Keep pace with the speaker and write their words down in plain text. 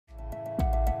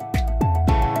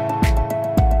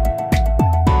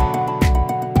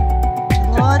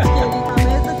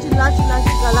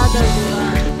दर्द हो रहा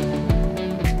है।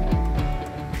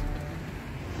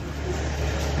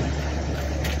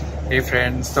 Hey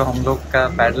friends, तो हम लोग का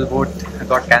paddle boat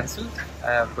got cancelled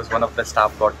because one of the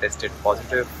staff got tested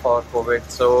positive for COVID.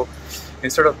 So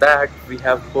instead of that, we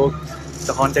have booked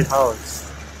the haunted house,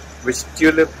 which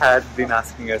Tulip had been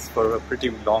asking us for a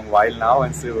pretty long while now,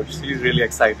 and so she's really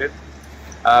excited.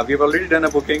 We've already done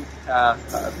a booking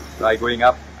by going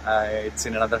up. It's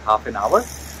in another half an hour.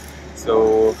 So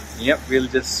yeah,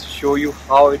 we'll just show you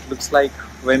how it looks like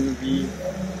when we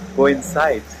go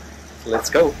inside. So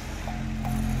let's go.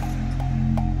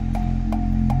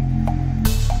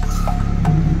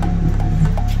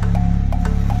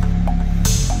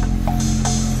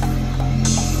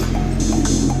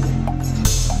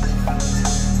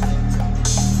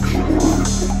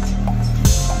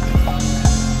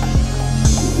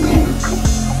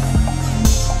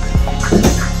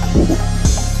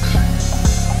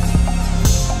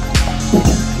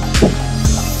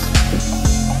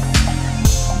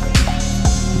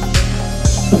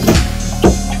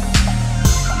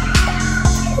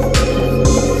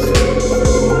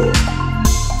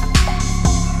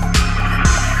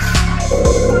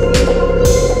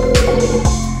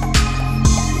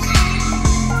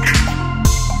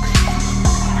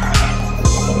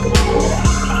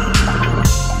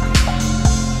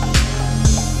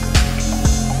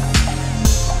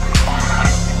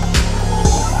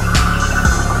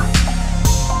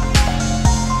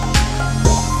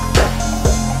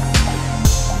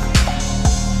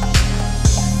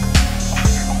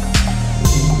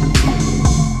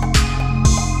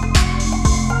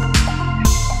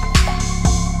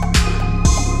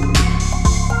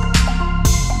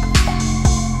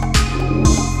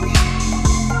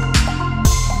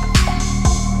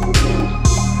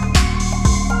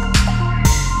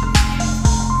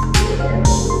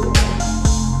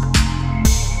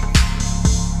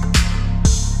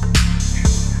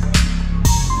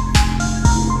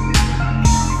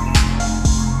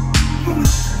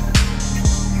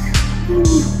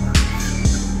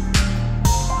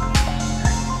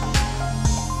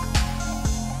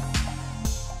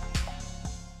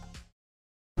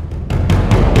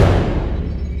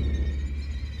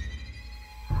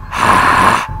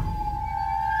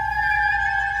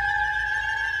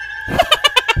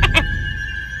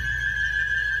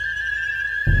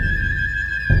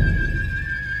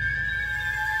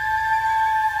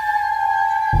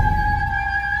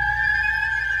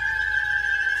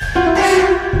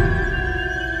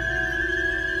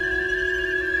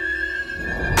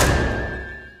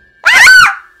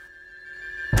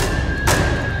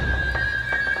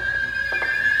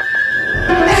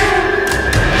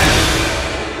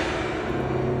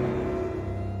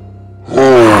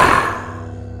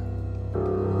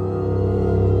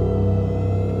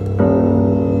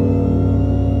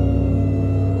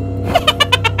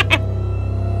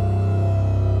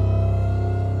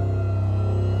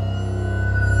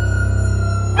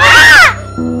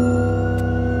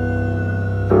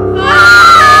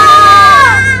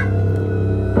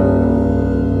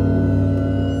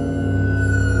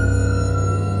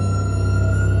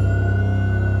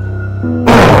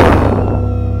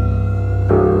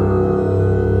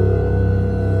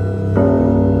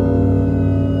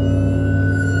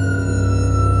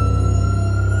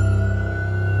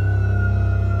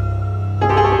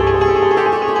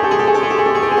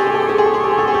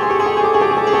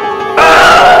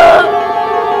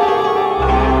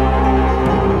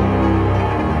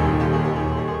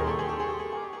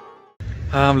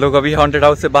 हम लोग अभी haunted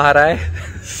house से बाहर आए।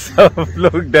 सब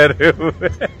लोग डरे हुए।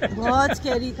 बहुत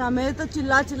स्कैरी था, मेरे तो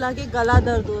चिल्ला चिल्ला के गला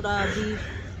दर्द हो रहा अभी।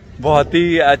 बहुत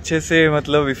ही अच्छे से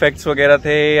मतलब इफेक्ट्स वगैरह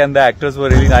थे and the actors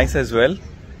were really nice as well.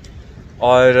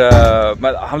 और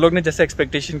हम लोग ने जैसे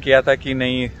एक्सपेक्टेशन किया था कि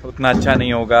नहीं उतना अच्छा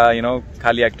नहीं होगा, यू नो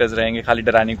खाली एक्टर्स रहेंगे, खाली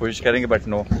डराने की कोशिश करेंगे, but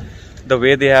no, the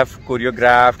way they have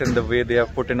choreographed and the way they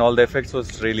have put in all the effects was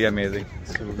really amazing.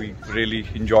 So we really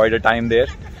enjoyed a time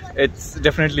there. It's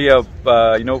definitely a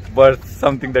worth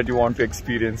something that you want to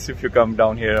experience if you come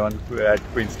down here at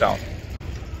Queenstown.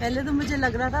 पहले तो मुझे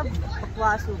लग रहा था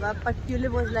बकवास होगा, but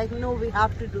Tulip was like, no, we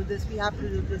have to do this, we have to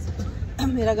do this.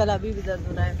 मेरा गला भी दर्द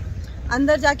हो रहा है।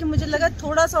 अंदर जाके मुझे लगा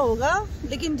थोड़ा सा होगा,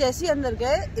 लेकिन जैसे ही अंदर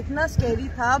गए इतना स्कैरी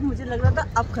था, मुझे लग रहा था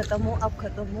अब खत्म हो, अब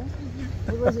खत्म हो।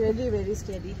 It was really very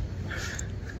scary.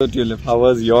 So Tulip, how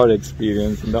was your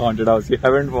experience in the haunted house? You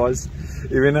haven't watched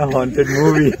even a haunted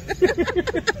movie.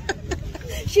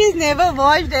 She's never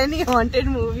watched any haunted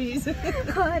movies.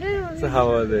 So how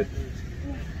was it?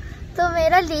 तो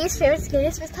मेरा least favourite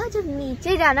scariest था जब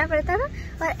नीचे जाना पड़ता था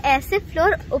और ऐसे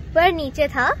फ्लोर ऊपर नीचे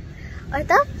था, और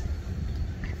तब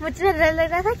मुझे लग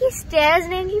रहा था कि स्टेयर्स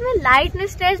नहीं, मैं लाइट में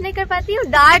स्टेयर्स नहीं कर पाती हूँ,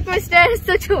 डार्क में स्टेयर्स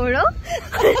तो छोड़ो।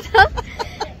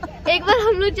 एक बार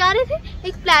हम लोग जा रहे थे,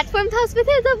 एक प्लेटफॉर्म था उसपे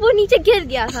थे, तो वो नीचे गिर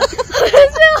गया था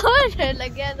उसमें और डर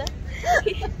लग गया था।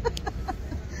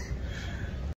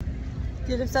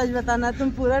 सिर्फ सच बताना, तुम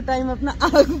पूरा टाइम अपना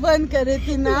आँख बंद करे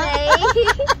थी ना?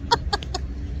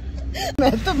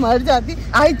 मैं तो मर जाती,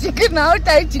 आई चिकन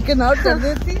आउट कर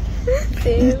देती।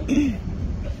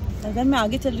 अगर मैं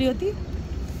आगे चल रही होती,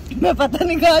 मैं पता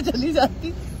नहीं कहाँ चली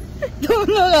जाती। तुम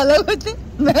लोग अलग होते,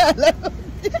 मैं अलग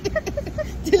होती,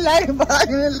 चिल्ला के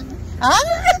भागने लगी।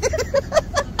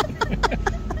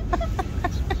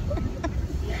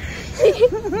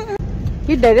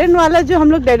 ये डेड एंड वाला जो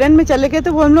हम लोग डेड एंड में चले गए थे,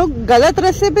 वो हम लोग गलत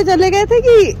रास्ते पे चले गए थे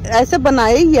कि ऐसे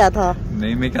बनाया ही गया था?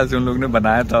 नहीं, मेरे ख्याल से उन लोगों ने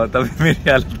बनाया था, तब मेरी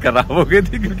हालत खराब हो गई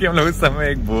थी, क्योंकि हम लोग उस समय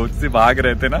एक बोट से भाग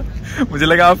रहे थे ना। मुझे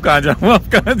लगा आप कहाँ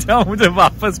जाऊँ, मुझे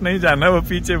वापस नहीं जाना, वो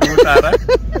पीछे बोट आ रहा है।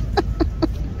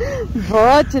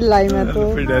 बहुत चिल्लाई मैं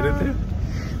तो, फिर डरे थे।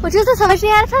 मुझे तो समझ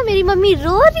नहीं आ रहा था, मेरी मम्मी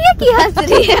रो रही है कि हंस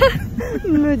रही है।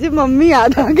 मुझे मम्मी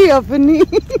याद आ गई अपनी।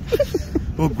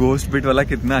 वो गोस्ट बिट वाला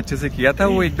कितना अच्छे से किया था।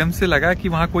 वो एकदम से लगा कि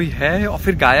वहाँ कोई है और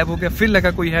फिर गायब हो गया, फिर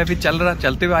लगा कोई है, फिर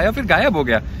चलते हुए आया, फिर गायब हो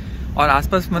गया। और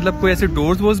आसपास मतलब कोई ऐसे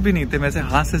डोर्स वोर्स भी नहीं थे। मैं ऐसे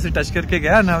हाथ से टच करके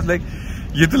गया ना, लाइक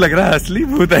ये तो लग रहा है असली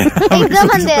भूत है। एकदम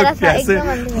अंधेरा था,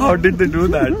 how did they do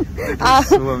that?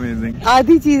 So amazing.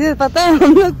 आधी चीजें पता है,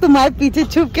 हम लोग तुम्हारे पीछे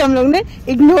छुप के हम लोग ने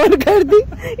इग्नोर कर दी,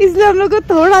 इसलिए हम लोग को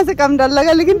थोड़ा सा कम डर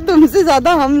लगा, लेकिन तुमसे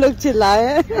ज्यादा हम लोग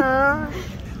चिल्लाए।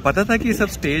 पता था कि ये सब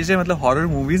स्टेज है, मतलब हॉरर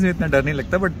मूवीज में इतना डर नहीं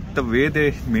लगता, but the way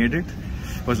they made it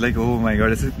was like, oh my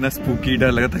god, ऐसे इतना spooky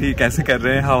डर लगा था कि कैसे कर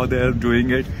रहे हैं, how they are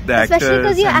doing it, the actors especially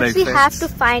because you and actually the have to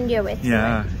find your way.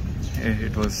 Yeah,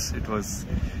 it was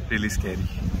really scary.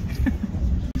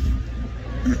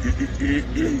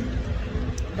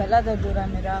 गला दर्द हो रहा है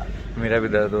मेरा भी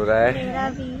दर्द हो रहा है। मेरा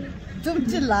भी। तुम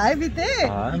चिल्लाए भी थे?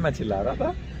 हाँ, मैं चिल्ला रहा था।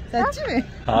 सच में?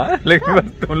 हाँ, लेकिन बस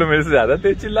तुम लोग मेरे से ज्यादा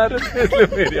तेज चिल्ला रहे थे,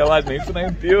 इसलिए मेरी आवाज नहीं सुनाई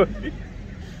देती होगी।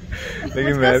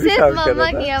 लेकिन मैं भी सिर्फ मम्मा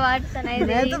की आवाज सुनाई दे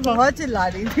रही मैं तो बहुत चिल्ला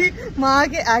रही थी, वहाँ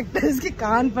के एक्टर्स के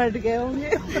कान फट गए होंगे।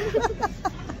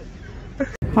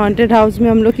 हॉन्टेड हाउस में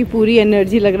हम लोग की पूरी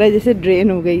एनर्जी लग रहा है जैसे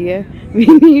ड्रेन हो गई है। We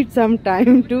need some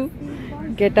time to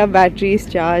get a batteries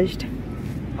charged.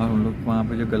 और हम लोग वहाँ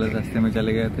पे जो गलत रास्ते में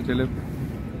चले गए थे। चलो,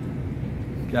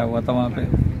 क्या हुआ था वहाँ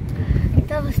पे?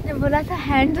 तब उसने बोला था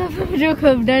हैंड्स अप, मुझे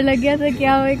खूब डर लग गया था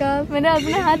क्या होगा। मैंने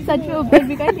अपने हाथ सच में ऊपर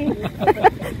भी कर दिए।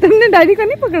 तुमने डैडी को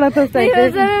नहीं पकड़ा था उस टाइम पे?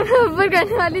 ऊपर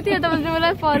करने वाली थी, तो उसने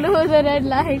बोला follow the red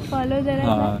light, follow the red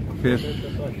light. फिर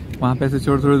वहाँ पे ऐसे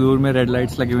थोड़ी दूर में रेड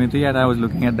लाइट्स लगी हुई थी यार, I was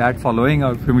looking at that following,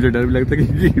 और फिर मुझे डर भी लगता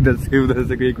कि इधर से उधर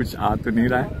से कोई कुछ आ तो नहीं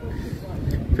रहा है।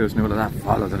 फिर उसने बोला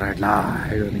follow the red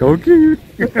light, okay.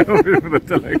 फिर पता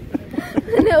चला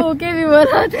मैंने ओके भी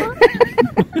बोला था।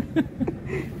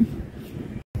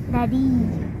 Daddy,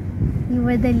 you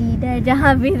were the leader,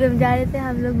 जहाँ भी तुम जा रहे थे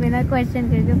हम लोग बिना क्वेश्चन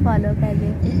करके फॉलो कर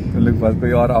गए। तुम लोग पास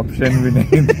कोई और ऑप्शन भी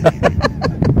नहीं था।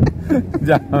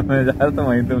 जहाँ मैं जा रहा था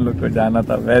वहीं तुम लोग को जाना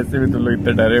था, वैसे भी तुम लोग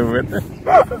इतने डरे हुए थे।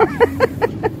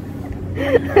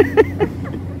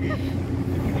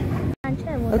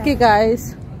 Okay guys,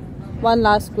 one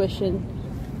last question.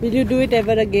 Will you do it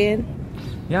ever again?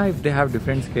 Yeah, if they have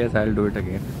different scares, I'll do it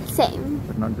again. Same.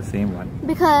 But not the same one.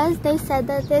 Because they said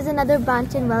that there's another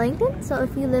branch in Wellington, so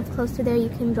if you live close to there, you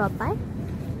can drop by.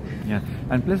 Yeah,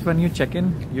 and plus when you check in,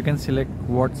 you can select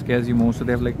what scares you most. So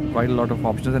they have like quite a lot of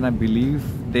options, and I believe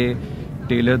they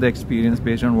tailor the experience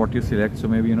based on what you select. So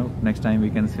maybe next time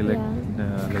we can select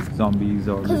like zombies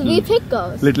or because we pick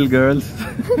ghosts. Little girls.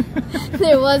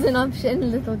 There was an option,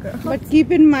 little girls. But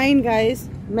keep in mind, guys,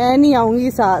 मैं नहीं आऊंगी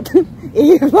साथ।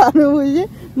 एक बार मुझे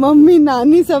mummy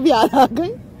नानी सब याद आ गई,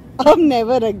 अब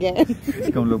नेवर अगेन।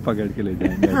 इसको हम लोग पकड़ के ले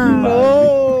जाएंगे। हाँ।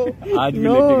 आज भी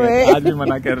लेके गए, आज भी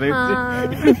मना कर रहे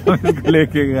थे।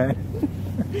 लेके गए।